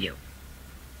within you.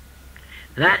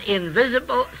 That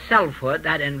invisible selfhood,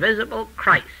 that invisible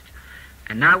Christ.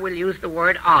 And now we'll use the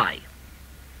word I.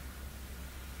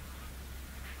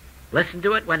 Listen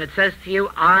to it when it says to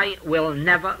you, I will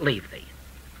never leave thee.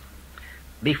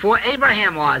 Before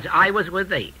Abraham was, I was with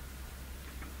thee.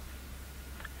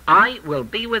 I will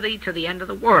be with thee to the end of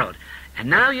the world. And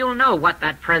now you'll know what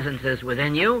that presence is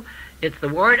within you. It's the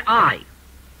word I.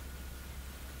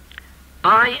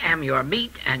 I am your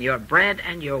meat and your bread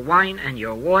and your wine and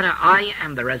your water. I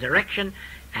am the resurrection.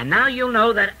 And now you'll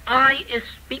know that I is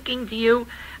speaking to you.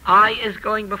 I is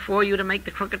going before you to make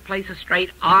the crooked places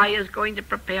straight. I is going to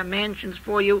prepare mansions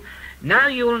for you. Now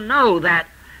you'll know that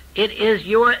it is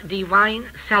your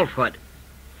divine selfhood.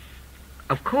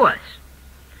 Of course,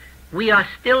 we are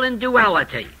still in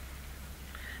duality,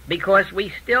 because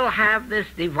we still have this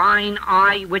divine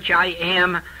I, which I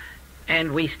am,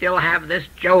 and we still have this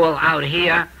Joel out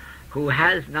here who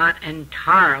has not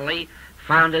entirely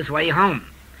found his way home.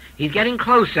 He's getting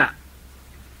closer.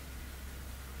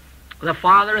 The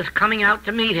Father is coming out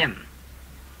to meet him.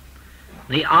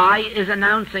 The I is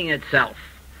announcing itself.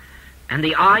 And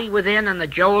the I within and the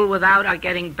Joel without are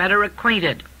getting better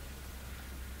acquainted.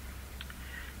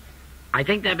 I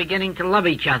think they're beginning to love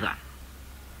each other.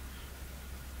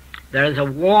 There is a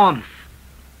warmth,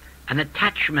 an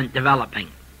attachment developing,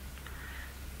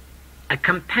 a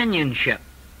companionship,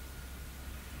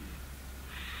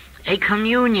 a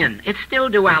communion. It's still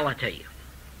duality.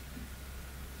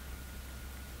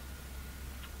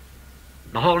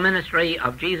 The whole ministry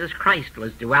of Jesus Christ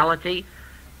was duality,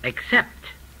 except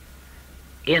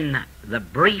in the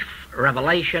brief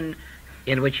revelation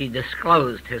in which he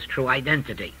disclosed his true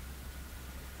identity.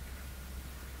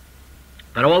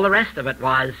 But all the rest of it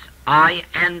was I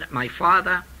and my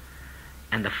Father,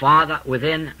 and the Father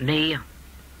within me,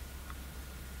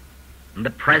 and the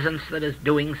presence that is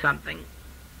doing something.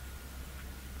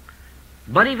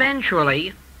 But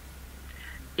eventually,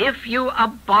 if you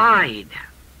abide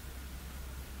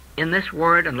in this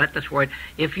word and let this word,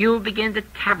 if you begin to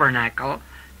tabernacle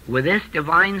with this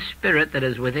divine spirit that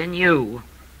is within you,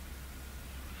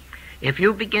 if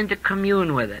you begin to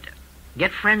commune with it,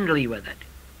 get friendly with it,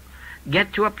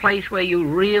 get to a place where you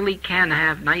really can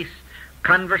have nice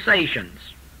conversations,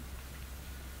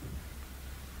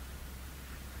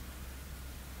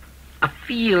 a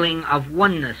feeling of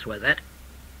oneness with it,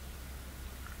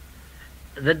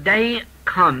 the day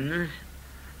comes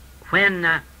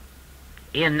when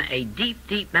in a deep,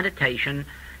 deep meditation,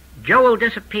 Joel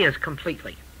disappears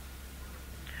completely.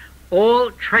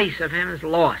 All trace of him is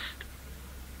lost,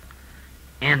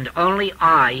 and only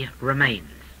I remains.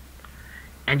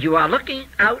 And you are looking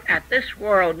out at this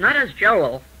world not as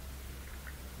Joel,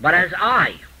 but as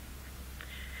I,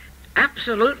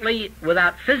 absolutely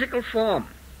without physical form,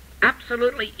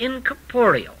 absolutely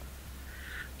incorporeal.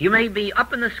 You may be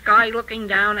up in the sky looking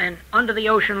down and under the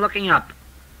ocean looking up,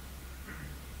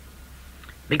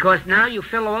 because now you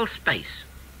fill all space.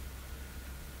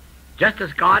 Just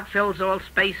as God fills all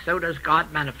space, so does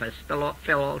God manifest,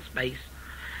 fill all space.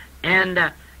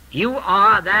 And you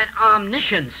are that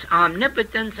omniscience,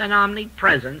 omnipotence, and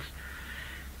omnipresence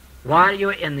while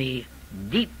you're in the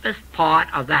deepest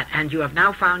part of that, and you have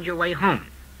now found your way home.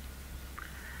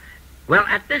 Well,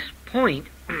 at this point,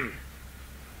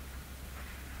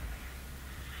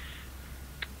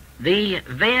 the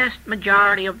vast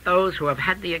majority of those who have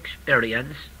had the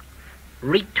experience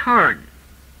return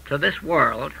to this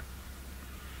world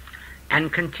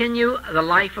and continue the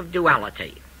life of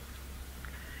duality.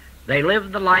 They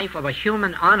live the life of a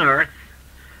human on earth,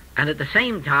 and at the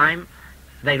same time,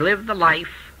 they live the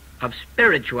life of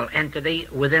spiritual entity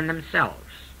within themselves.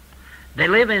 They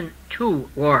live in two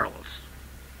worlds.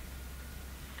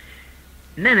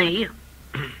 Many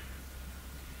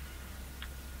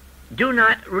do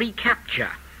not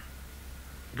recapture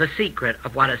the secret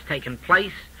of what has taken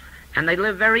place, and they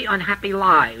live very unhappy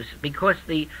lives because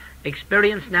the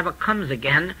experience never comes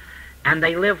again, and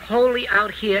they live wholly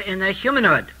out here in their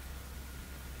humanhood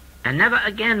and never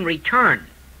again return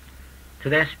to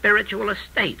their spiritual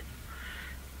estate.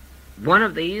 One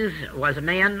of these was a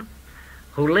man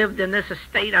who lived in this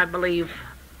estate, I believe,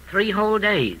 3 whole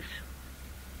days,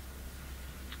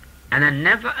 and then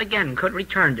never again could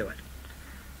return to it.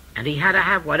 And he had to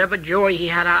have whatever joy he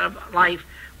had out of life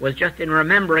was just in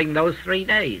remembering those 3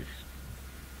 days.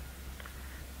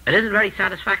 It isn't a very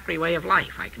satisfactory way of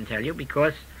life, I can tell you,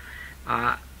 because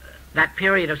that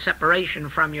period of separation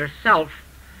from yourself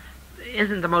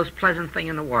isn't the most pleasant thing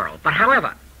in the world. But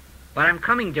however, what I'm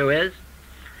coming to is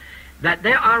that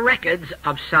there are records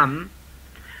of some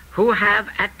who have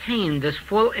attained this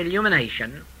full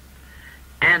illumination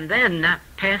and then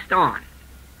passed on,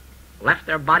 left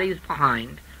their bodies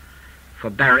behind for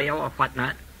burial or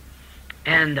whatnot,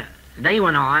 and they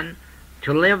went on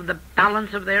to live the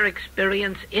balance of their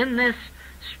experience in this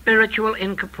spiritual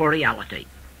incorporeality.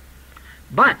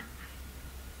 But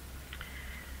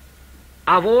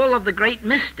of all of the great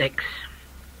mystics,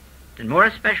 and more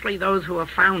especially those who have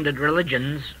founded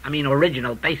religions,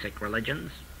 original basic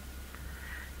religions,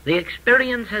 the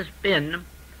experience has been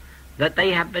that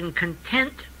they have been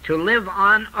content to live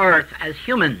on earth as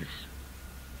humans,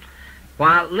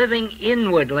 while living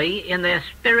inwardly in their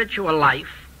spiritual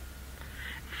life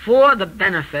for the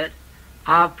benefit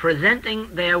of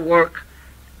presenting their work,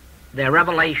 their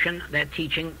revelation, their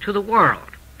teaching to the world.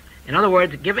 In other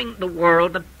words, giving the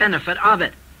world the benefit of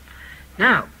it.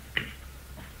 Now,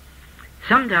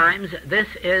 sometimes this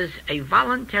is a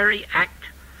voluntary act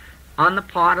on the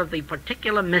part of the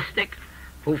particular mystic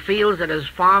who feels it is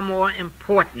far more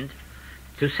important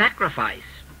to sacrifice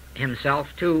himself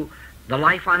to the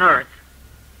life on earth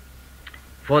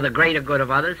for the greater good of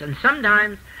others, and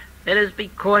sometimes it is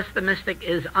because the mystic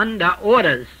is under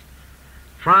orders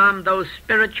from those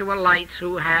spiritual lights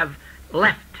who have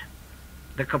left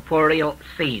the corporeal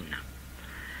scene.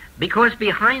 Because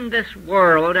behind this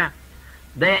world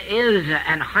there is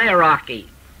an hierarchy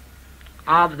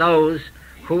of those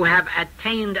who have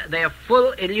attained their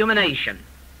full illumination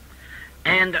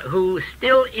and who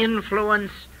still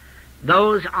influence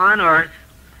those on earth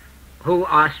who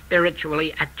are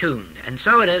spiritually attuned. And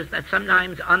so it is that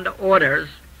sometimes under orders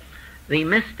the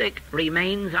mystic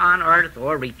remains on earth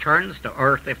or returns to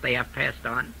earth if they have passed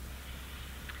on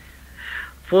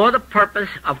for the purpose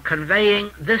of conveying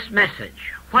this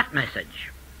message. What message?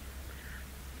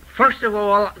 First of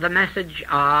all, the message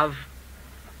of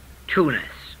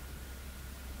two-ness,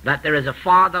 that there is a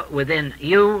Father within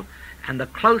you, and the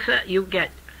closer you get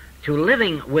to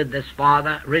living with this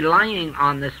Father, relying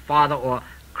on this Father or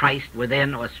Christ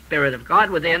within or Spirit of God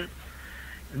within,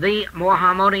 the more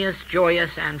harmonious,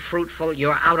 joyous, and fruitful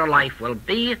your outer life will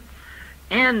be.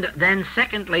 And then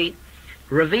secondly,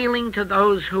 revealing to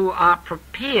those who are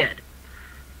prepared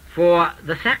for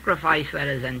the sacrifice that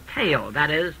is entailed, that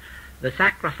is, the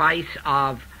sacrifice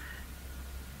of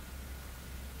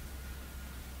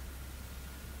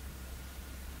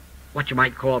what you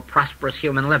might call prosperous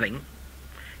human living.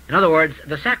 In other words,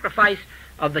 the sacrifice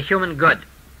of the human good,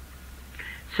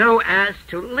 so as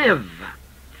to live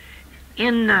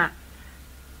in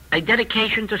a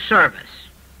dedication to service,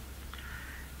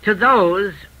 To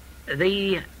those,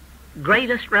 the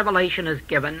greatest revelation is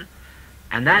given,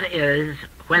 and that is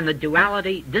when the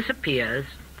duality disappears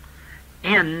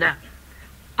and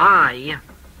I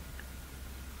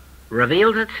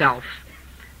reveals itself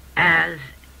as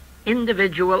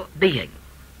individual being.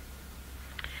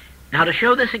 Now, to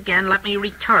show this again, let me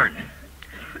return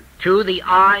to the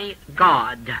I,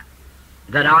 God,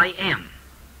 that I am.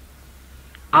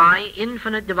 I,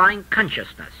 infinite divine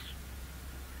consciousness.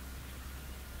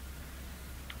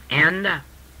 And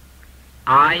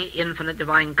I, infinite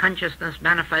divine consciousness,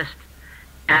 manifest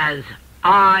as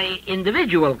I,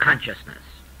 individual consciousness.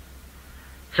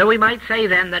 So we might say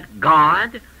then that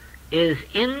God is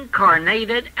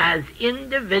incarnated as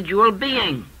individual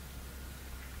being.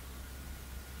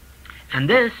 And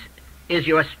this is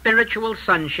your spiritual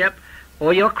sonship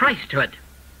or your Christhood.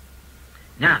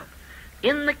 Now,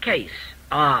 in the case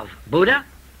of Buddha,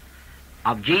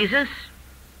 of Jesus,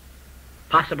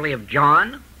 possibly of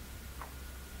John,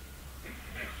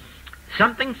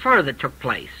 something further took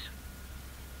place.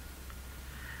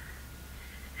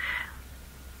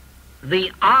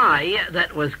 The I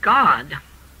that was God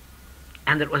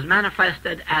and that was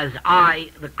manifested as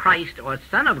I, the Christ or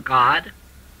Son of God,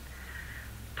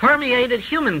 permeated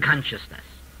human consciousness.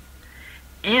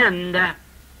 And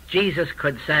Jesus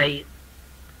could say,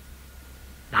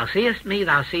 "Thou seest me,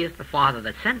 thou seest the Father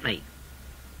that sent me.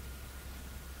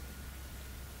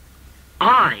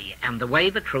 I am the way,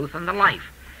 the truth, and the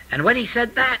life." And when he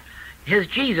said that, his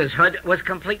Jesushood was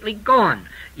completely gone.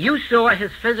 You saw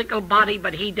his physical body,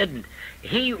 but he didn't.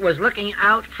 He was looking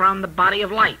out from the body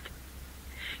of light.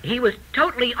 He was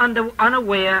totally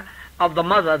unaware of the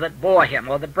mother that bore him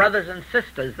or the brothers and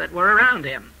sisters that were around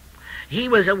him. He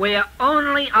was aware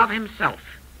only of himself,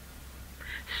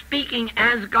 speaking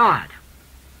as God,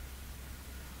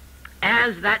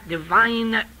 as that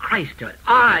divine Christhood.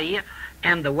 I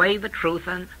am the way, the truth,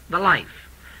 and the life.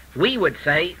 We would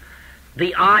say,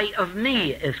 the I of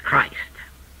me is Christ.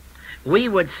 We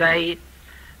would say,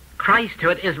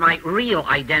 Christhood is my real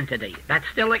identity. That's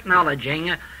still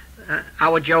acknowledging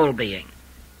our Joel being.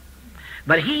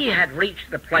 But he had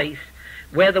reached the place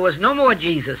where there was no more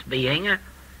Jesus being.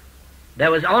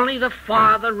 There was only the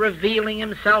Father revealing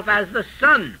himself as the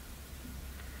Son.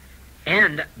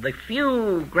 And the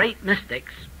few great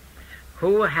mystics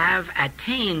who have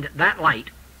attained that light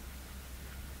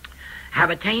have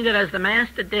attained it as the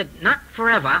Master did, not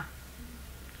forever,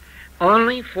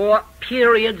 only for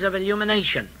periods of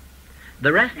illumination.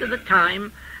 The rest of the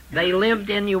time they lived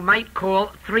in, you might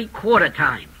call, three-quarter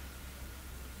time.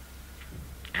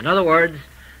 In other words,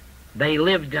 they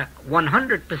lived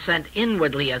 100%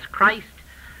 inwardly as Christ,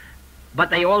 but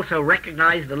they also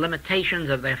recognized the limitations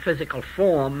of their physical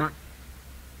form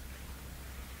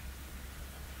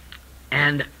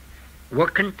and were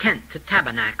content to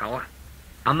tabernacle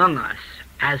among us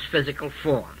as physical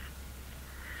form.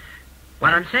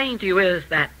 What I'm saying to you is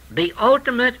that the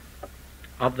ultimate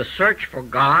of the search for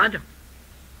God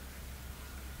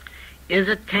is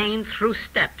attained through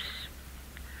steps.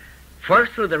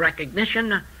 First, through the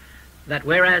recognition that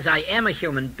whereas I am a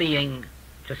human being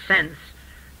to sense,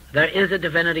 there is a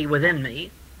divinity within me,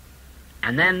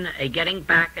 and then a getting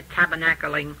back, a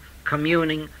tabernacling,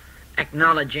 communing,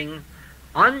 acknowledging,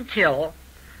 until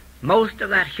most of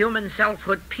that human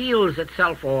selfhood peels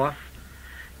itself off,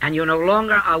 and you no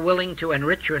longer are willing to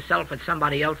enrich yourself at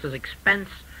somebody else's expense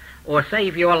or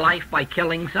save your life by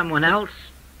killing someone else.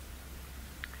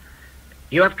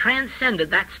 You have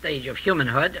transcended that stage of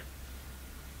humanhood.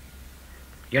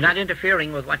 You're not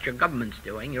interfering with what your government's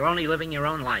doing. You're only living your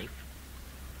own life.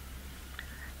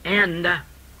 And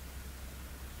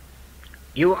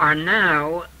you are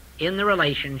now in the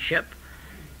relationship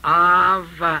of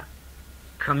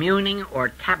communing or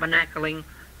tabernacling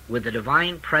with the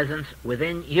divine presence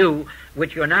within you,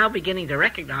 which you're now beginning to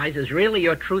recognize is really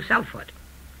your true selfhood.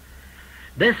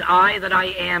 This I that I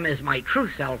am is my true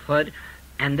selfhood,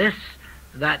 and this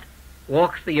that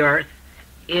walks the earth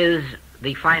is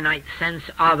the finite sense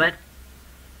of it,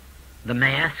 the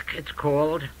mask it's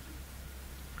called,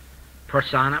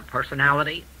 persona,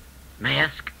 personality,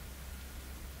 mask,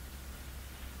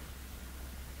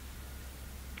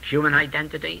 human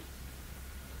identity.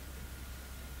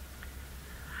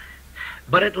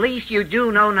 But at least you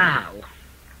do know now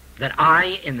that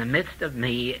I in the midst of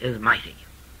me is mighty.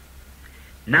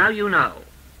 Now you know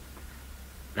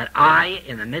that I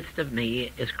in the midst of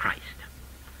me is Christ,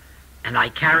 and I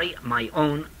carry my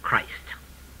own Christ.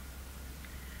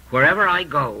 Wherever I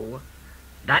go,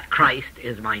 that Christ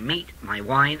is my meat, my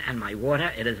wine, and my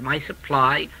water. It is my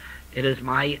supply. It is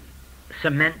my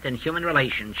cement in human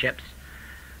relationships.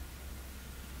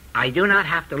 I do not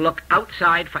have to look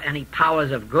outside for any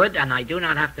powers of good, and I do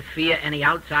not have to fear any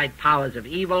outside powers of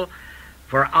evil,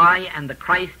 for I and the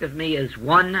Christ of me is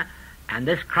one, and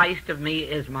this Christ of me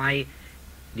is my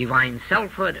divine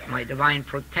selfhood, my divine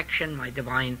protection, my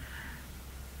divine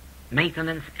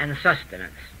maintenance and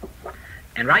sustenance.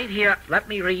 And right here, let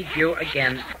me read you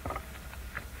again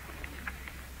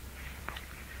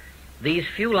these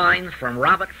few lines from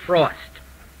Robert Frost.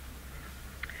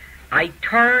 I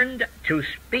turned to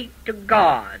speak to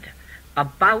God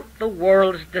about the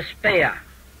world's despair,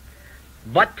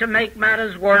 but to make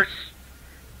matters worse,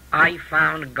 I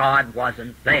found God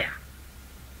wasn't there.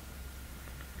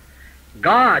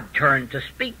 God turned to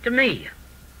speak to me.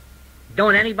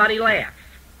 Don't anybody laugh.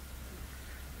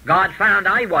 God found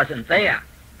I wasn't there,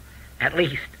 at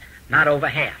least not over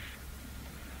half.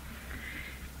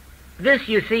 This,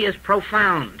 you see, is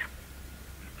profound.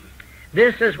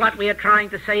 This is what we are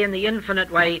trying to say in the infinite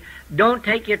way. Don't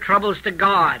take your troubles to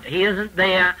God. He isn't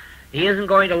there. He isn't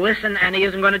going to listen, and He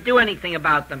isn't going to do anything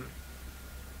about them.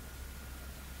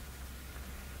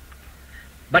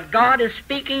 But God is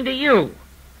speaking to you,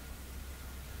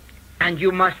 and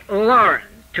you must learn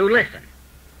to listen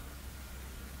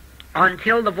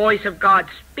until the voice of God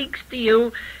speaks to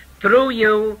you, through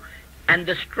you, and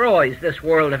destroys this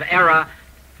world of error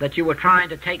that you were trying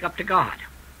to take up to God.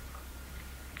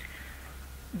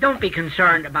 Don't be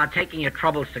concerned about taking your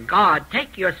troubles to God.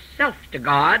 Take yourself to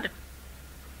God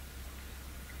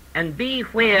and be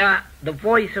where the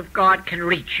voice of God can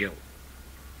reach you.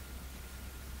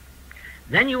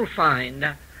 Then you'll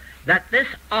find that this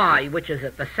I, which is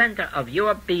at the center of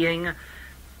your being,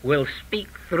 will speak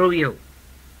through you,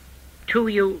 to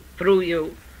you, through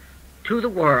you, to the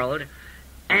world,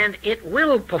 and it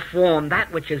will perform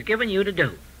that which is given you to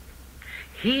do.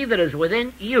 He that is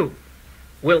within you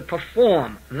will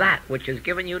perform that which is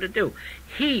given you to do.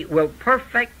 He will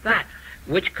perfect that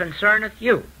which concerneth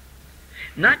you.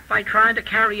 Not by trying to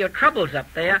carry your troubles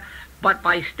up there, but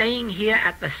by staying here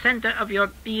at the center of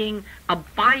your being,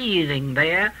 abiding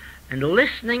there, and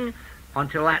listening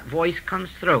until that voice comes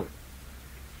through.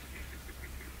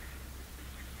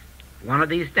 One of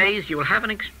these days you will have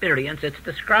an experience. It's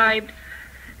described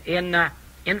in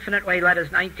Infinite Way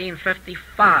Letters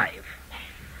 1955.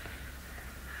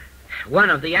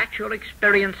 One of the actual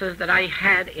experiences that I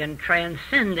had in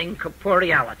transcending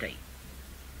corporeality.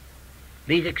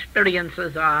 These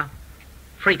experiences are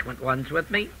frequent ones with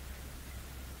me,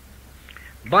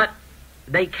 but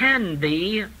they can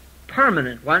be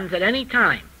permanent ones at any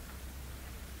time,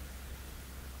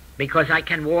 because I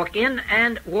can walk in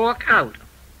and walk out.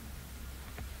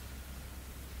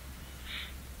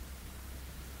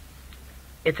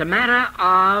 It's a matter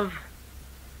of